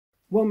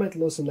Well met,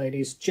 lords and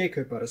ladies,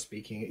 Jacob Butter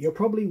speaking. You're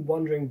probably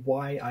wondering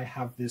why I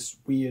have this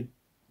weird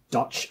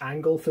Dutch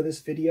angle for this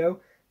video,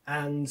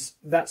 and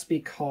that's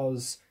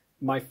because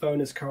my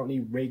phone is currently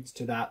rigged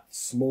to that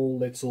small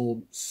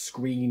little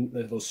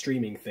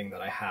streaming thing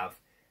that I have,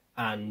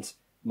 and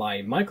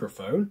my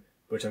microphone,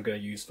 which I'm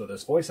going to use for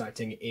this voice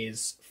acting,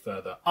 is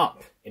further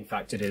up. In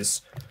fact, it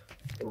is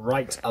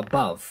right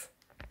above,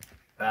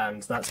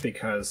 and that's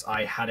because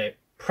I had it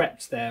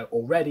prepped there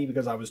already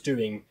because I was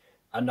doing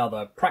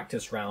another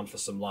practice round for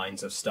some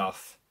lines of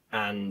stuff,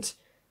 and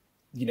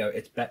you know,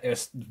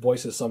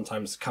 voices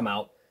sometimes come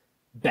out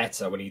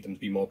better when you need them to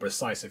be more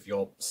precise if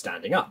you're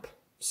standing up.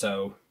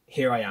 So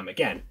here I am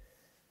again.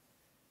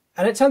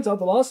 And it turns out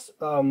the last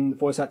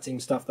voice acting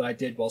stuff that I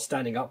did while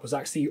standing up was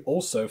actually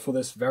also for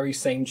this very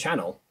same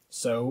channel.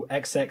 So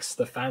XX,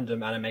 the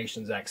fandom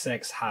Animations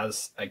XX,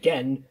 has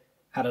again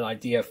had an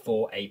idea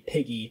for a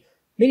Piggy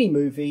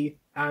mini-movie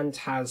and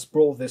has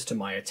brought this to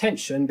my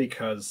attention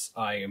because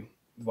I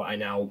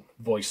now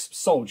voice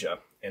Soldier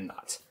in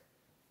that.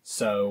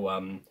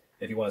 So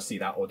if you want to see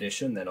that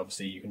audition, then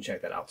obviously you can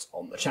check that out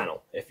on the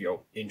channel if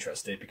you're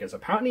interested, because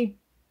apparently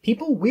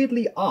people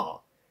weirdly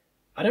are.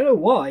 I don't know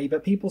why,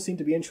 but people seem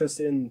to be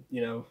interested in,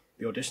 you know,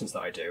 the auditions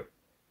that I do.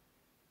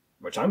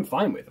 Which I'm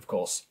fine with, of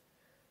course.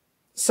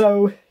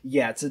 So,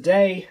 yeah,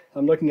 today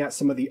I'm looking at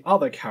some of the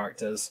other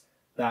characters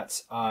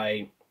that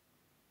I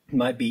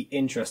might be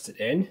interested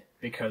in,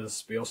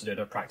 because we also did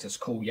a practice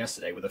call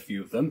yesterday with a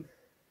few of them.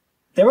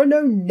 There are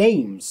no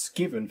names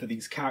given for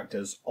these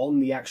characters on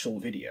the actual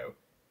video,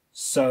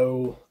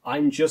 so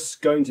I'm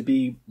just going to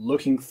be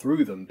looking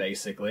through them,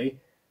 basically,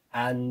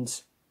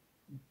 and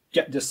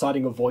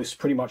deciding a voice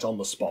pretty much on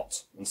the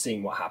spot and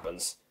seeing what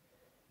happens.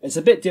 It's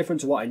a bit different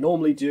to what I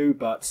normally do,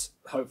 but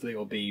hopefully it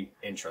will be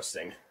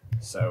interesting.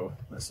 So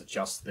let's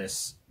adjust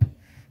this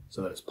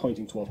so that it's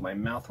pointing towards my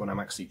mouth when I'm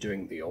actually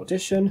doing the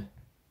audition.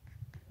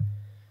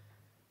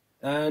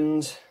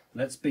 And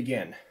let's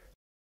begin.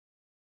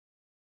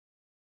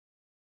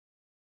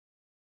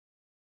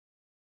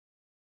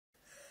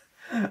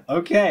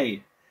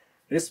 Okay,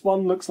 this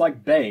one looks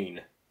like Bane,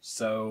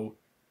 so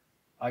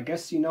I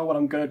guess you know what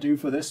I'm going to do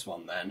for this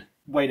one then.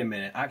 Wait a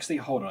minute, actually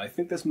hold on, I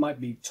think this might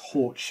be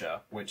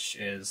Torture, which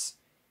is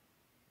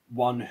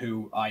one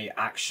who I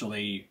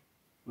actually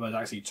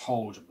was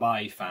told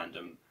by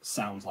fandom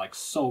sounds like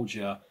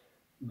Soldier,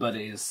 but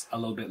is a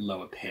little bit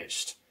lower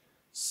pitched.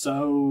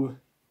 So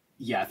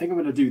yeah, I think I'm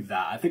going to do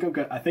that. I think I'm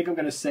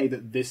going to say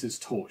that this is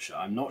Torture.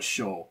 I'm not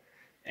sure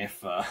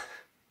if I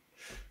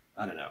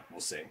don't know, we'll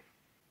see.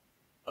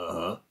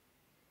 Uh-huh.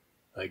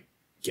 I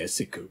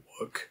guess it could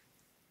work.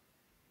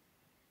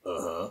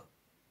 Uh-huh.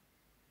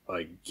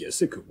 I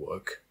guess it could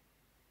work.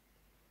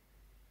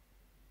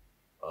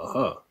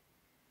 Uh-huh.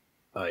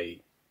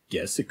 I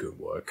guess it could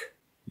work.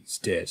 He's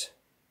dead.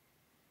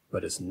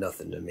 But it's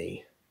nothing to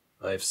me.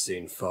 I've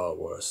seen far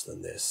worse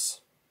than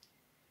this.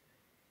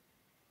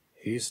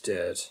 He's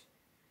dead.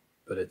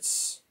 But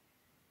it's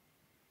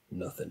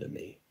nothing to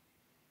me.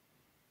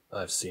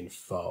 I've seen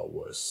far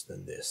worse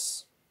than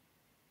this.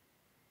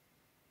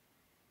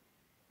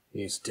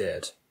 He's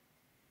dead,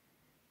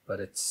 but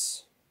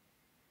it's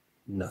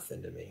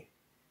nothing to me.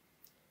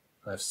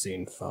 I've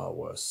seen far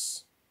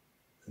worse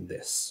than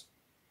this.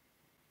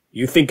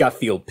 You think I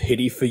feel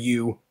pity for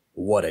you?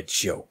 What a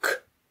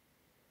joke.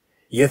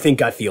 You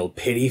think I feel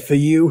pity for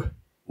you?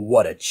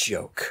 What a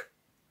joke.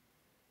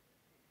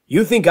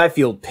 You think I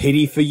feel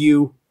pity for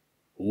you?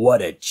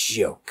 What a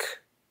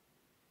joke.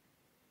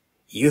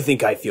 You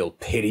think I feel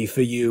pity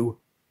for you?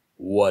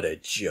 What a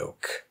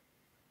joke.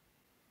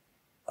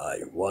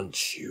 I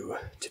want you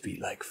to be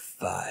like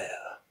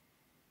fire,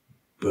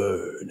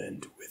 burn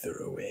and wither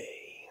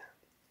away.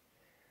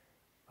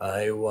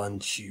 I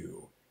want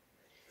you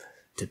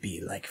to be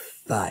like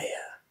fire,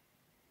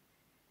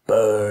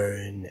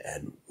 burn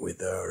and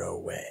wither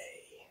away.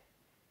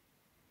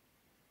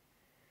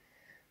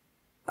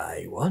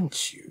 I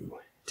want you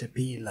to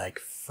be like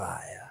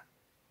fire,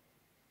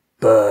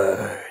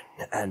 burn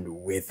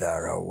and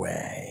wither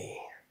away.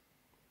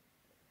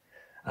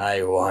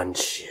 I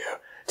want you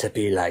to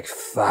be like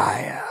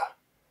fire,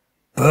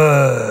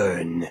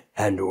 burn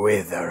and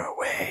wither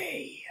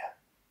away.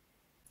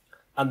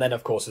 And then,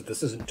 of course, if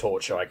this isn't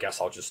Torture, I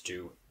guess I'll just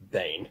do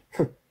Bane.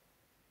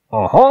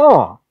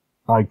 Aha!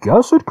 I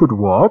guess it could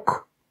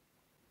work.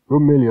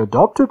 You merely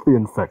adopted the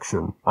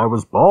infection. I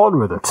was born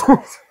with it.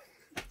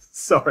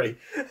 Sorry.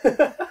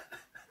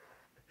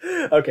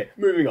 Okay,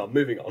 moving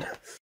on.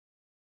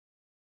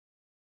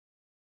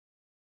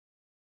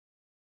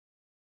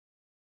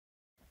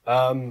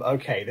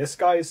 Okay, this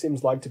guy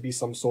seems like to be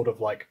some sort of,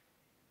 like,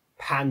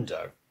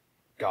 panda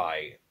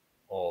guy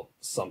or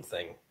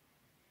something.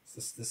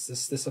 Is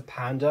this a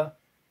panda?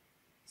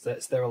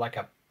 Is there like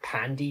a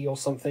pandy or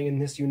something in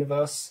this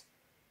universe?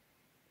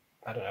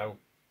 I don't know.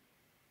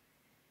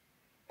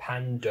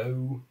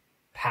 Pandaniel?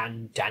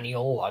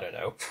 I don't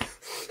know.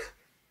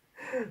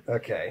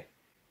 Okay.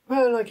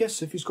 Well, I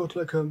guess if he's got,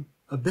 like, a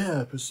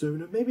bear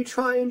persona, maybe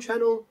try and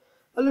channel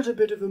a little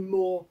bit of a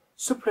more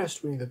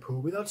suppressed Winnie the Pooh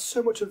without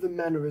so much of the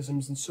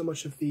mannerisms and so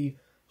much of the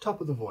top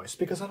of the voice,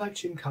 because I like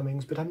Jim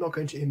Cummings, but I'm not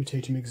going to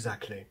imitate him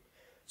exactly.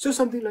 So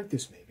something like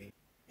this, maybe.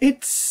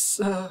 It's,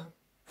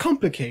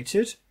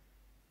 complicated,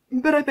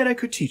 but I bet I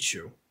could teach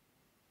you.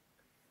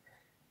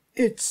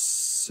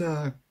 It's,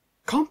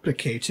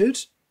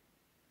 complicated,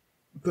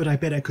 but I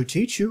bet I could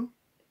teach you.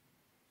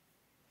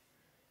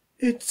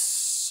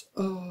 It's,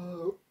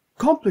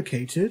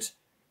 complicated,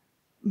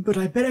 but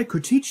I bet I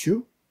could teach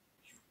you.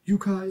 You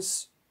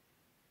guys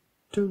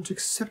don't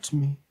accept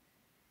me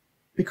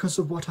because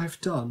of what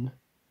I've done.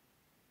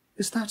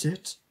 Is that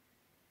it?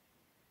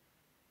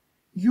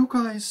 You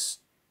guys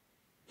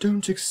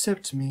don't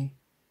accept me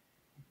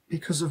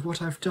because of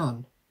what I've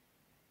done.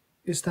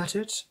 Is that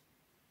it?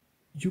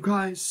 You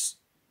guys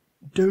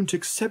don't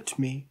accept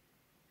me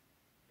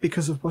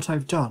because of what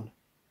I've done.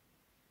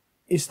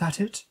 Is that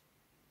it?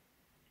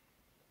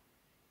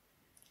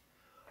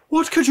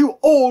 What could you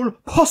all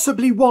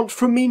possibly want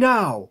from me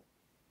now?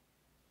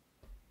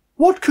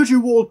 What could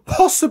you all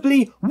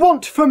possibly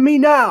want from me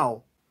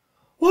now?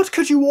 What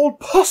could you all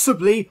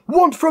possibly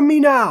want from me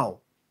now?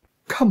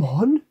 Come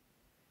on.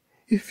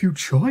 If you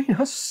join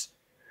us,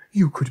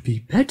 you could be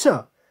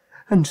better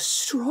and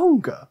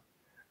stronger.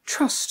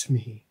 Trust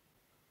me.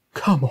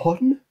 Come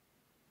on.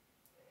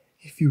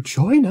 If you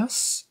join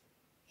us,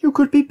 you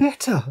could be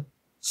better,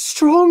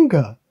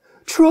 stronger.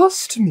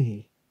 Trust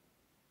me.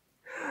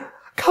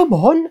 Come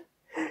on.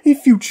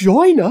 If you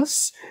join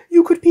us,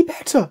 you could be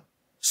better,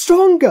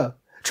 stronger.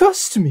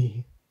 Trust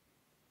me.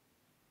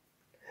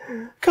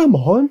 Come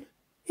on.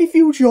 If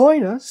you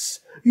join us,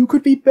 you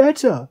could be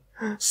better,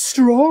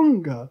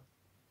 stronger.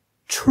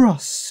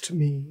 Trust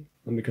me.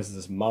 And because of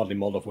this mildly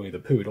mold of Winnie the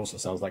Pooh, it also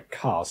sounds like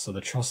Cars, so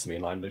the trust me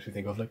line makes me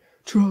think of, like,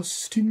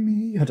 trust in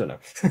me. I don't know.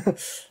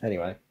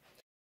 Anyway.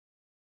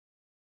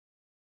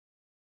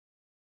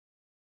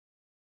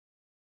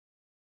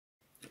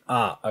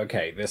 Ah,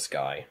 okay, this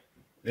guy.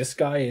 This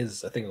guy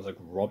is, I think it was like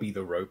Robbie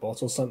the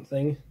Robot or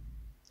something.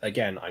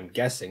 Again, I'm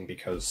guessing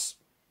because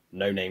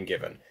no name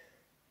given.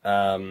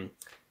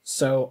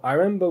 So I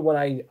remember when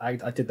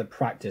I did the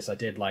practice, I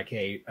did like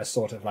a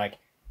sort of like,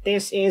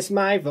 this is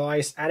my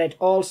voice and it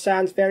all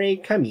sounds very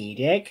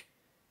comedic.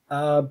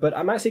 But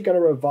I'm actually going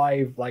to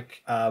revive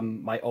like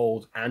my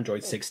old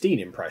Android 16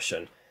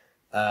 impression.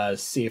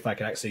 See if I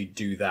can actually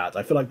do that.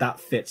 I feel like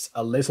that fits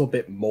a little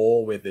bit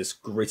more with this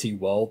gritty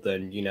world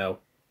than, you know,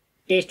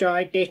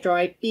 destroy,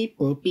 destroy, beep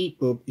boop, beep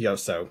boop. You know,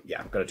 so yeah,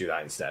 I'm going to do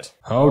that instead.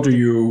 How do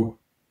you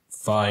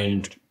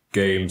find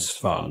games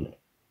fun?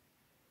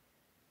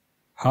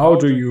 How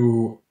do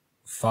you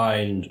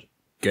find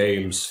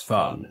games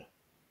fun?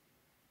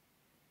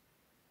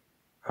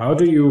 How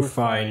do you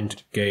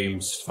find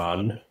games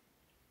fun?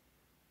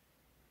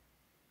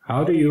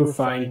 How do you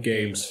find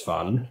games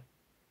fun?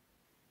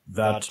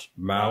 That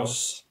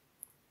mouse?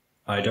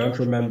 I don't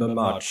remember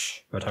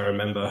much, but I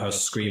remember her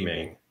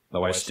screaming,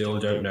 though I still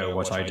don't know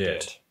what I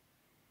did.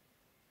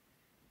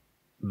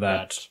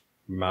 That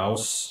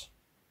mouse?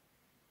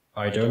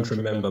 I don't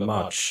remember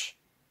much,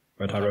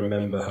 but I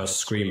remember her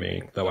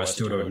screaming, though I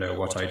still don't know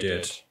what I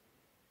did.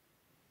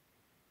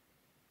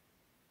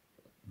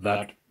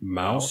 That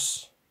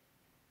mouse?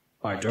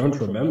 I don't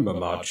remember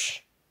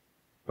much,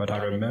 but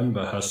I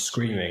remember her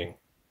screaming,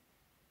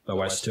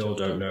 though I still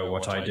don't know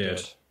what I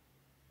did.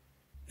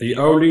 The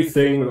only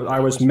thing that I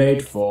was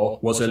made for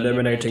was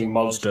eliminating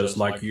monsters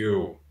like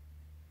you.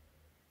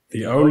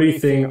 The only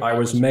thing I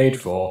was made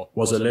for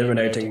was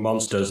eliminating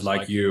monsters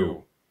like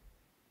you.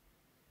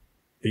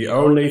 The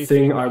only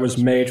thing I was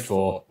made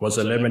for was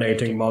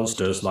eliminating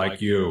monsters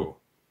like you.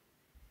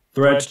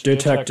 Threat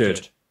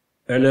detected.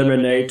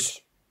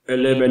 Eliminate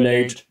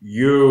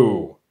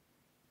you.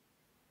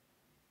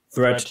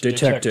 Threat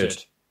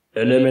detected.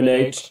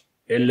 Eliminate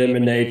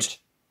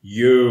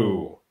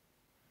you.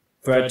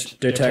 Threat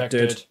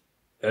detected.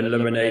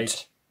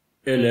 Eliminate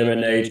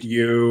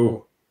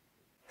you.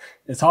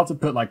 It's hard to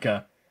put like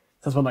a,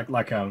 that's one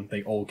like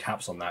the all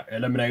caps on that.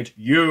 Eliminate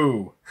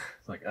you.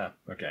 It's like,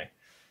 okay.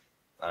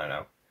 I don't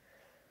know.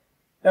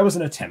 That was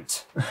an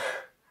attempt.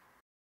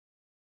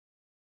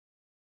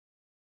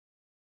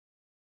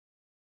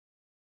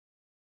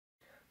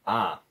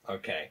 Ah,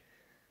 okay.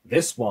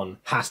 This one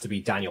has to be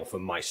Daniel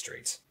from My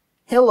Street.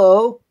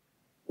 Hello.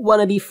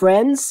 Wanna be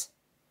friends?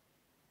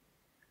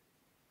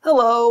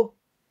 Hello.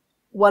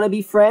 Wanna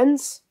be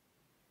friends?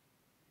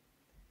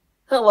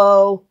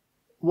 Hello.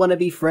 Wanna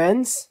be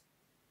friends?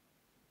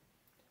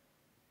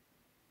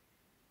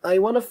 I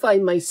wanna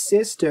find my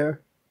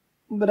sister,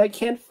 but I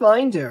can't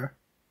find her.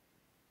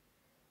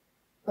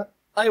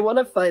 I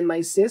wanna find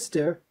my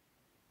sister,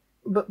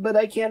 but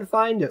I can't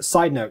find her.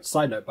 Side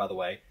note, by the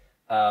way.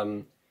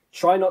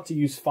 Try not to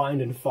use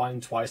find and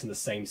find twice in the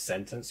same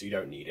sentence. You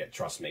don't need it.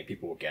 Trust me,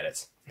 people will get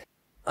it.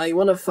 I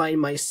wanna find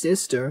my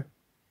sister,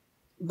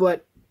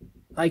 but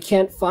I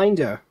can't find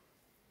her.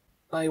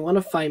 I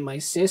wanna find my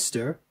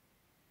sister,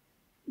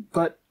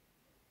 but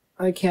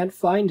I can't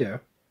find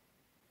her.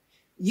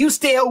 You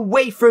stay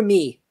away from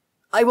me!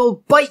 I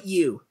will bite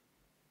you!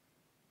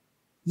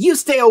 You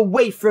stay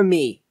away from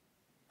me!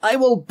 I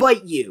will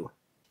bite you!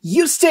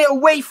 You stay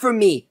away from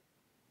me!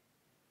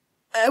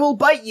 I will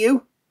bite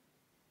you!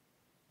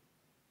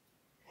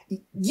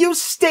 You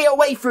stay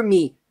away from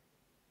me!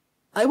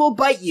 I will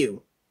bite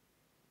you!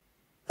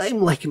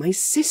 I'm like my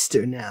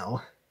sister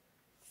now.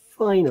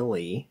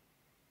 Finally.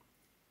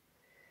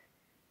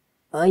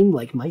 I'm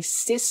like my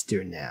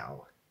sister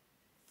now.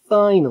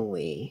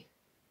 Finally.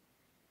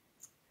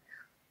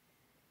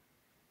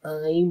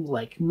 I'm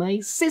like my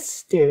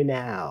sister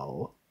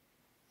now.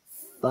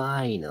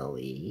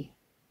 Finally.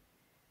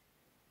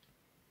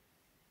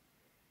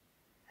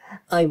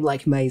 I'm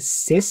like my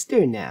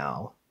sister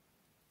now.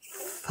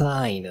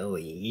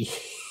 Finally.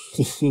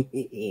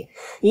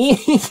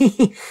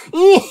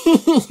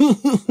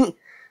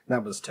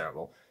 That was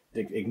terrible.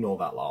 Ignore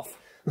that laugh.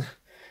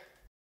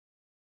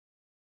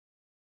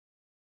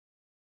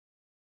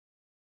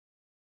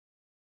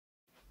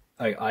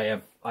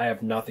 I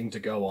have nothing to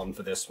go on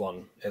for this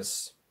one.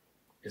 Is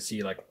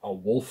he like a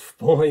wolf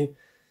boy?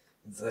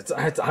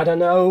 I don't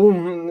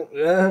know.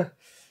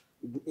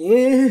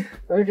 Yeah,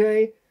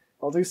 okay.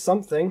 I'll do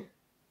something.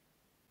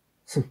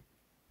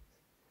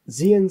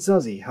 Z and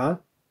Zuzzy, huh?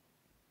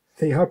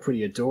 They are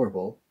pretty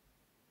adorable.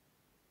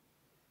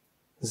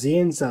 Z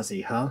and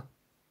Zuzzy, huh?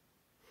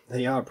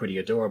 They are pretty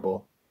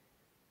adorable.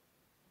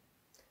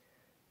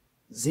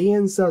 Z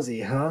and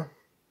Zuzzy, huh?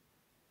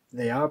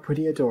 They are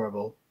pretty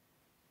adorable.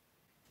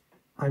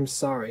 I'm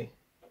sorry,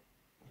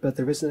 but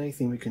there isn't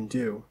anything we can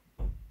do.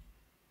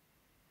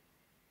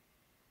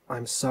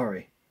 I'm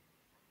sorry,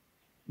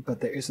 but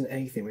there isn't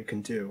anything we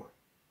can do.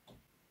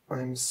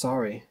 I'm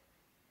sorry,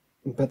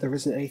 but there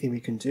isn't anything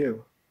we can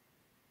do.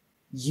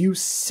 You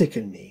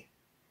sicken me.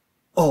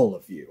 All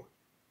of you.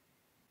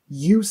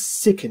 You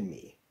sicken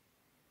me.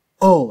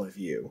 All of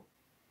you.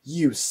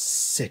 You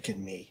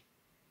sicken me.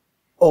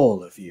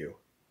 All of you.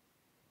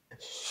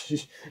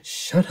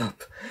 Shut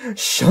up.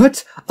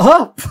 Shut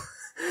up!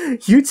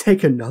 You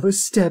take another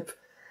step,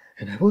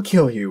 and I will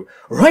kill you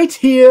right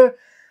here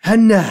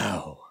and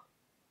now.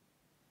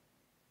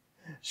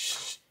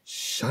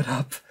 Shut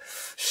up.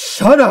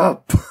 Shut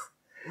up!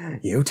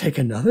 You take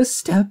another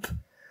step,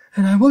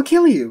 and I will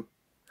kill you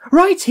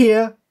right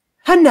here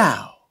and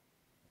now.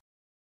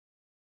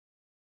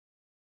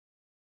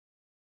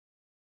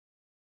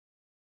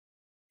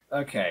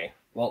 Okay,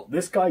 well,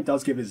 this guy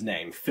does give his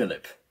name,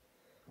 Philip,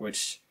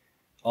 which,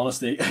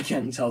 honestly,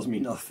 again, tells me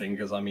nothing,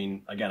 because, I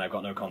mean, again, I've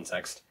got no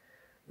context.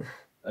 If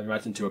I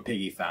imagine to a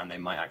Piggy fan, they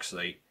might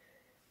actually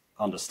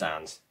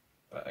understand,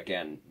 but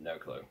again, no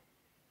clue.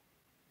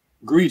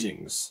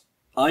 Greetings,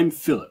 I'm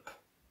Philip.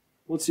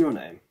 What's your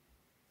name?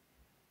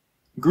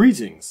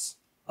 Greetings,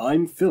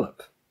 I'm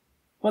Philip.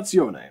 What's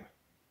your name?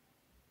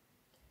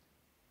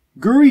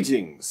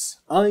 Greetings,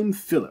 I'm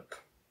Philip.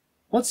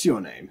 What's your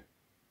name?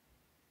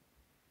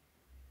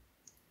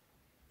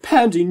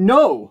 Pandy,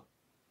 no!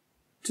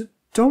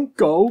 Don't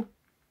go.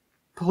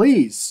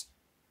 Please.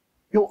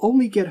 You'll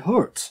only get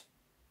hurt.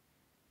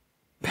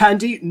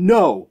 Pandy,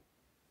 no!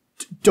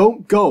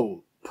 Don't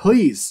go.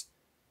 Please.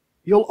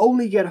 You'll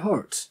only get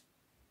hurt.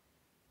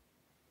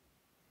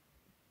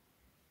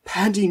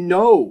 Pandy,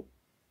 no!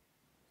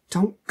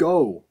 Don't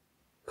go.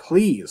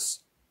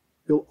 Please.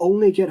 You'll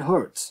only get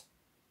hurt.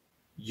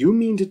 You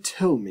mean to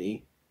tell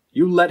me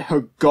you let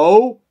her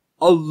go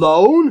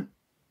alone?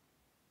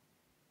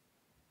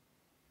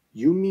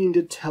 You mean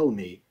to tell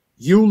me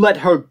you let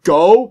her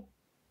go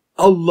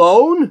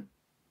alone?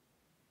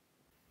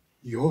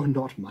 You're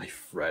not my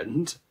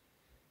friend.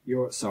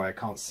 Sorry, I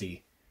can't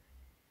see.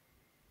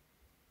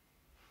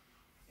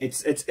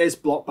 It's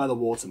blocked by the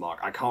watermark.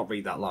 I can't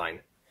read that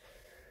line.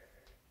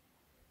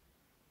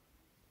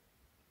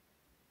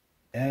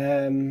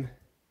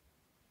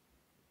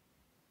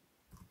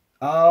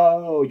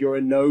 Oh, you're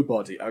a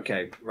nobody.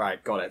 Okay,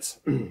 right, got it.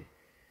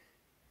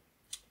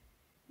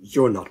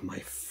 You're not my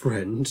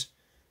friend.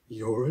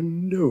 You're a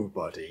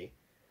nobody.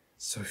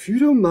 So if you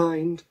don't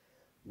mind,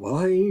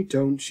 why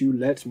don't you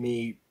let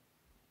me...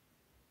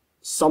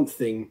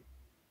 something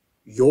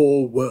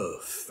you're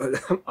worth?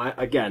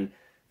 Again,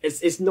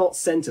 it's not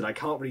centered. I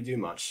can't really do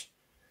much.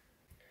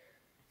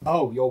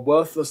 Oh, your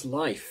worthless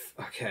life.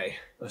 Okay,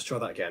 let's try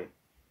that again.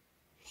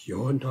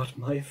 You're not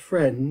my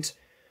friend.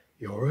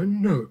 You're a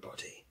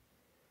nobody.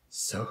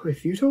 So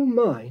if you don't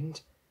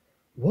mind,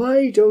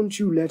 why don't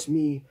you let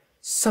me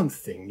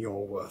something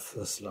your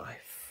worthless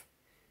life?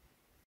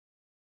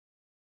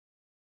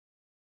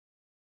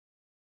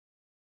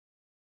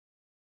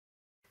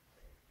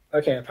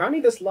 Okay, apparently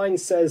this line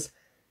says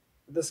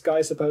this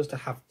guy's supposed to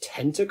have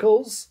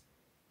tentacles.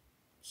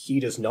 He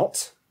does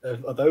not. Are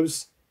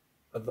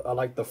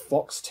like the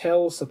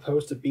foxtails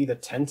supposed to be the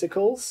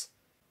tentacles?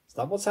 Is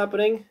that what's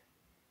happening?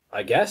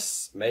 I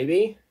guess,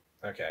 maybe.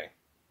 Okay.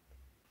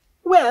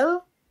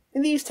 Well,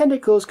 these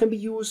tentacles can be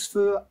used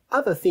for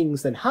other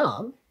things than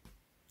harm.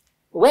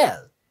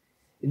 Well,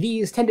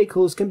 these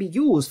tentacles can be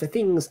used for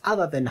things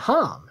other than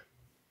harm.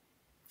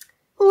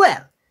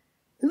 Well,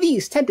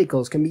 these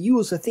tentacles can be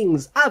used for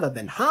things other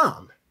than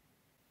harm.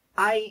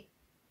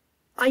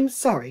 I'm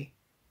sorry.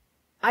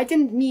 I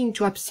didn't mean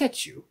to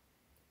upset you.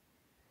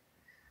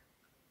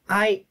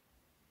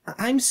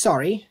 I'm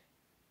sorry.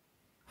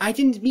 I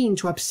didn't mean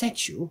to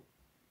upset you.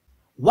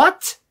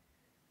 What?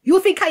 You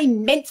think I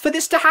meant for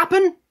this to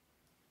happen?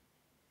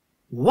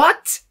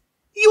 What?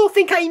 You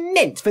think I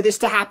meant for this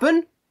to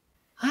happen?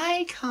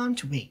 I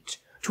can't wait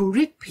to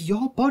rip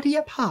your body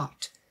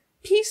apart,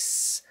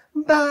 piece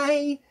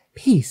by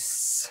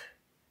piece.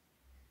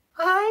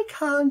 I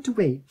can't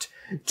wait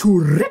to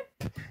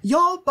rip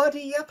your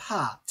body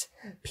apart,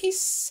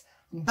 piece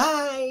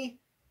by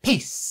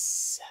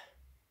piece.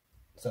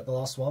 Is that the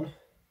last one?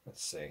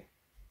 Let's see.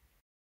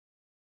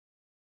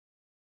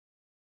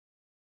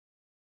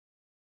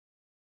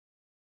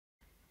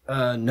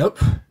 Nope.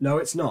 No,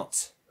 it's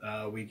not.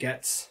 We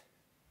get,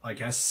 I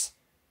guess,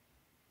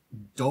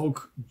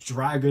 Dog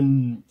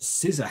Dragon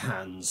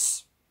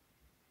Scissorhands.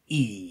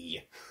 E.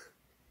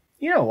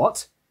 You know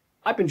what?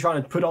 I've been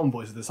trying to put on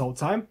voices this whole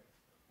time.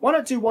 Why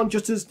not do one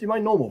just as in my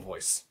normal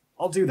voice?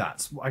 I'll do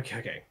that.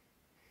 Okay.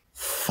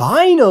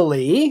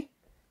 Finally?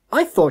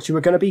 I thought you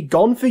were going to be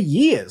gone for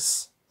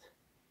years.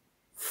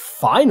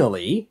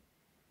 Finally?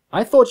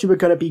 I thought you were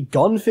going to be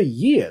gone for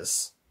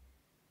years.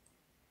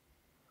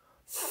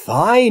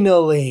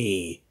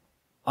 Finally!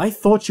 I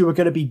thought you were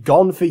going to be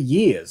gone for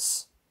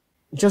years.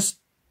 Just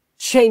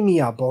chain me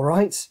up,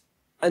 alright?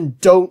 And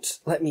don't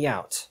let me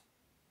out.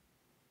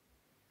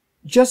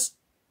 Just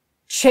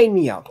chain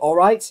me up,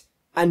 alright?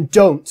 And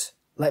don't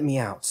let me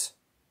out.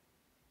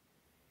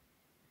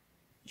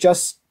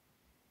 Just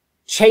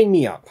chain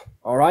me up,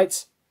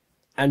 alright?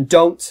 And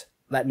don't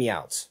let me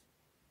out.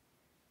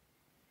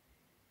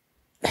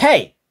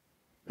 Hey!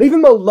 Leave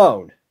him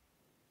alone!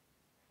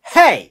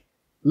 Hey!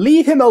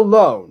 Leave him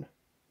alone!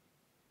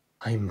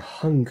 I'm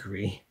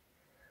hungry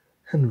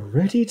and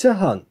ready to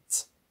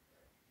hunt.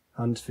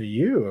 Hunt for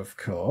you, of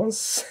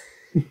course.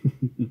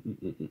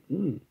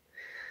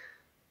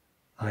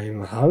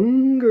 I'm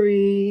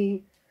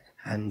hungry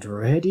and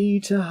ready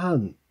to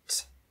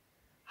hunt.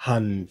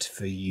 Hunt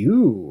for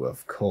you,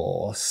 of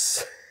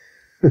course.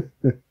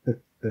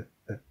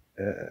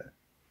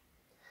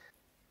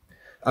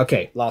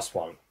 Okay, last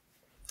one.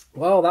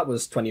 Well, that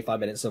was 25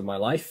 minutes of my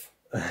life.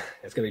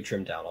 It's going to be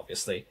trimmed down,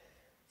 obviously.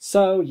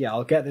 So, yeah,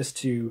 I'll get this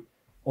to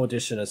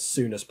Audition as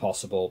soon as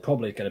possible.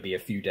 Probably going to be a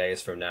few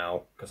days from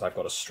now, because I've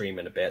got to stream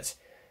in a bit.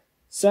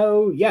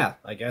 So, yeah,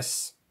 I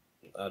guess,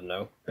 I don't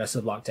know, best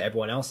of luck to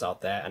everyone else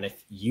out there. And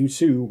if you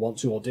too want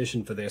to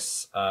audition for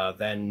this,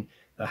 then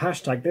the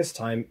hashtag this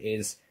time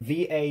is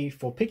VA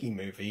for Piggy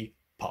Movie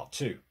Part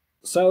 2.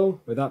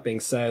 So, with that being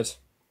said,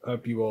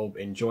 hope you all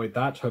enjoyed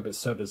that. Hope it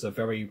served as a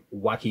very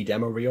wacky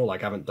demo reel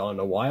like I haven't done in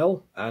a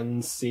while.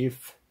 And see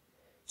if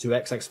to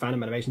XX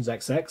Fandom Animations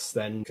XX,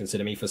 then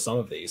consider me for some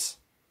of these.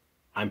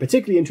 I'm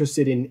particularly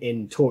interested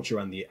in Torture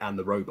and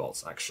the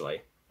robots,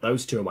 actually.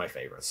 Those two are my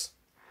favourites.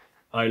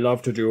 I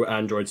love to do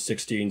Android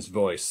 16's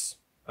voice.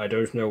 I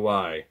don't know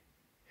why.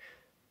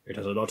 It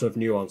has a lot of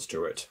nuance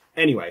to it.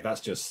 Anyway,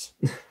 that's just...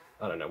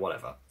 I don't know,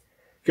 whatever.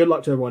 Good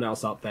luck to everyone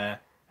else out there,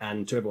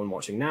 and to everyone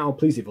watching now,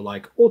 please leave a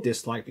like or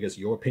dislike because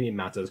your opinion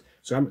matters.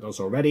 So I haven't done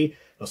so already.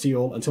 I'll see you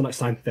all until next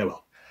time.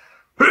 Farewell.